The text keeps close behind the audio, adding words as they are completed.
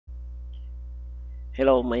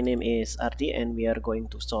Hello, my name is Ardi and we are going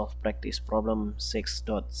to solve practice problem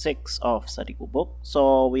 6.6 of Sadiku book.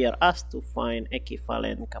 So we are asked to find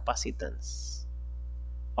equivalent capacitance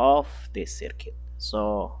of this circuit.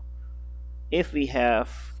 So if we have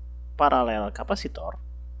parallel capacitor,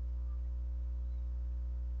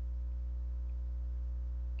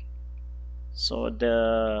 so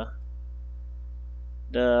the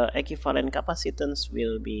equivalent capacitance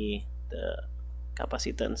will be the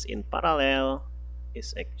capacitance in parallel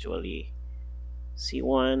is actually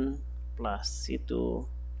C1 plus C2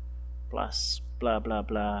 plus blah blah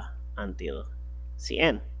blah until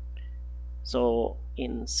Cn. So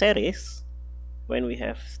in series, when we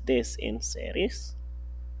have this in series,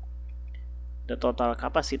 the total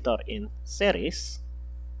capacitor in series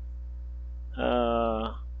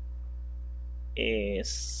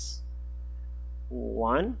is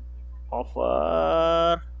 1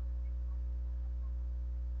 over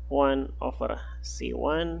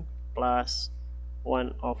C1 plus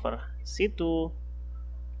 1 over C2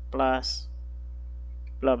 plus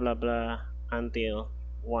blah blah blah until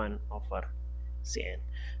 1 over Cn.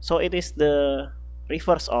 So it is the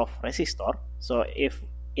reverse of resistor. So if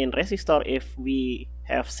in resistor, if we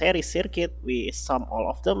have series circuit, we sum all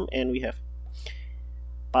of them, and we have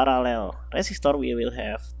parallel resistor, we will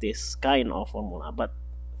have this kind of formula. But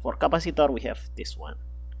for capacitor, we have this one.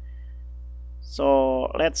 So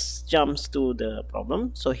let's jump to the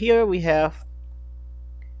problem. So here we have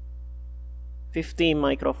 50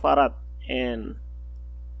 microfarad and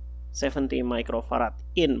 70 microfarad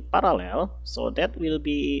in parallel. So that will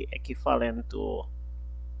be equivalent to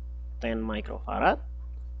 10 microfarad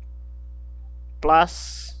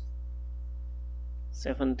plus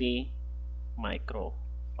 70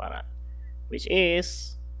 microfarad, which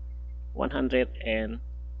is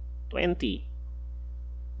 120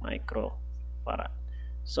 microfarad.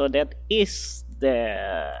 So that is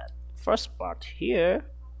the first part here.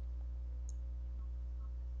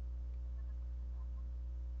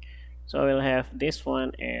 So we'll have this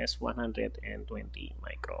one as 120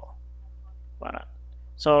 microfarad.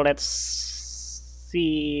 So let's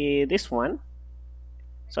see this one.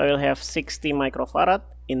 So we'll have 60 microfarad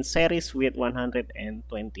in series with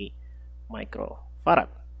 120 microfarad.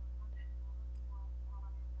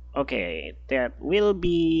 Okay, that will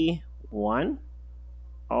be 1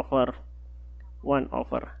 over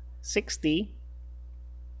 60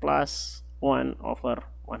 plus 1 over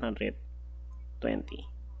 120.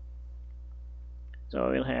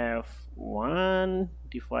 So we'll have 1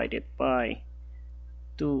 divided by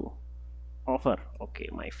 2 over, okay,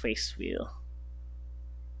 my face will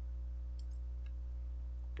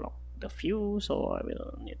block the view, so I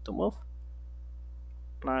will need to move,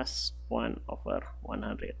 plus 1 over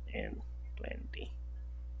 120.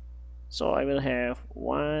 So I will have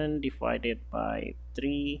 1 divided by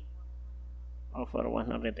 3 over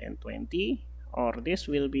 120, or this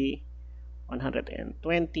will be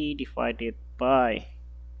 120 divided by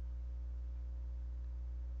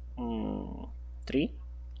 3.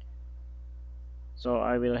 So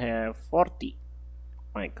I will have 40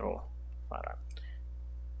 microfarad.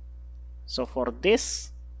 So for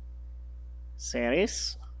this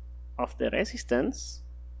series of the resistance,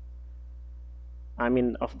 I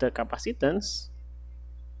mean of the capacitance,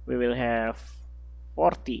 we will have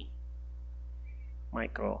 40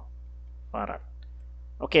 microfarad.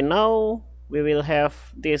 Okay, now we will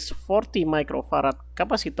have this 40 microfarad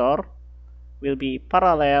capacitor will be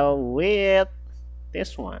parallel with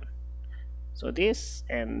this one. So this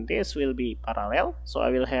and this will be parallel. So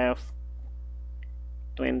I will have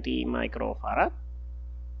 20 microfarad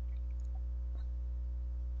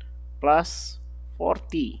plus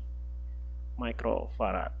 40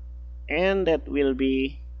 microfarad, and that will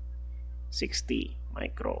be 60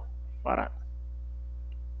 microfarad.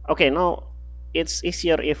 Okay, now it's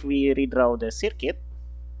easier if we redraw the circuit.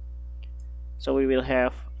 So we will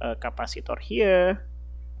have a capacitor here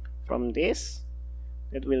from this,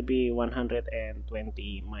 that will be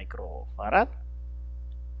 120 microfarad,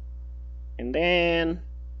 and then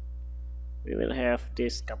we will have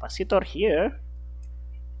this capacitor here,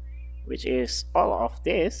 which is all of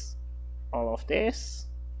this,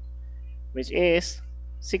 which is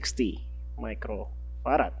 60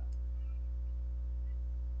 microfarad.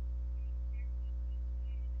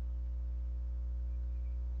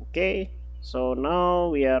 Okay, so now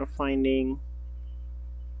we are finding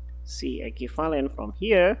C equivalent from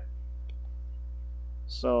here.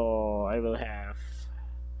 So I will have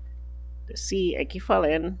the C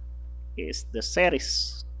equivalent is the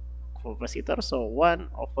series capacitor, so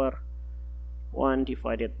 1 over 1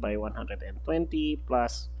 divided by 120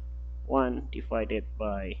 plus 1 divided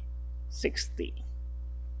by 60.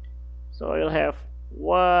 So I'll have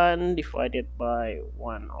 1 divided by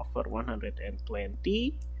 1 over 120.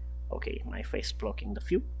 Okay, my face blocking the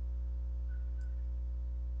view.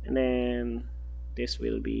 And then this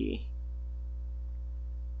will be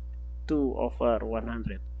 2 over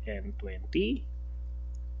 120.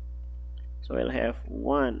 So I'll have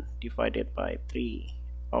 1 divided by 3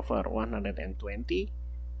 over 120,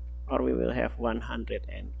 or we will have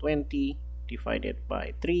 120 divided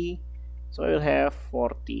by 3. So we'll have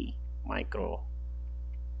 40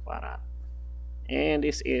 microfarad. And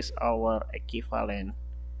this is our equivalent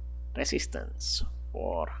resistance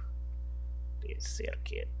for this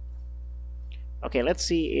circuit. Okay, let's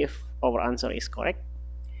see if our answer is correct.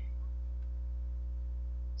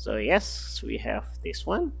 So yes, we have this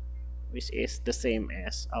one, which is the same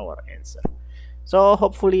as our answer. So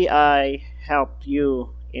hopefully I helped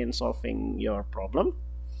you in solving your problem.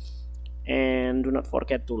 And do not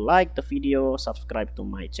forget to like the video, subscribe to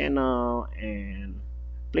my channel, and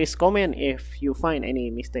please comment if you find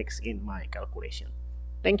any mistakes in my calculation.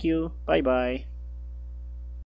 Thank you. Bye bye.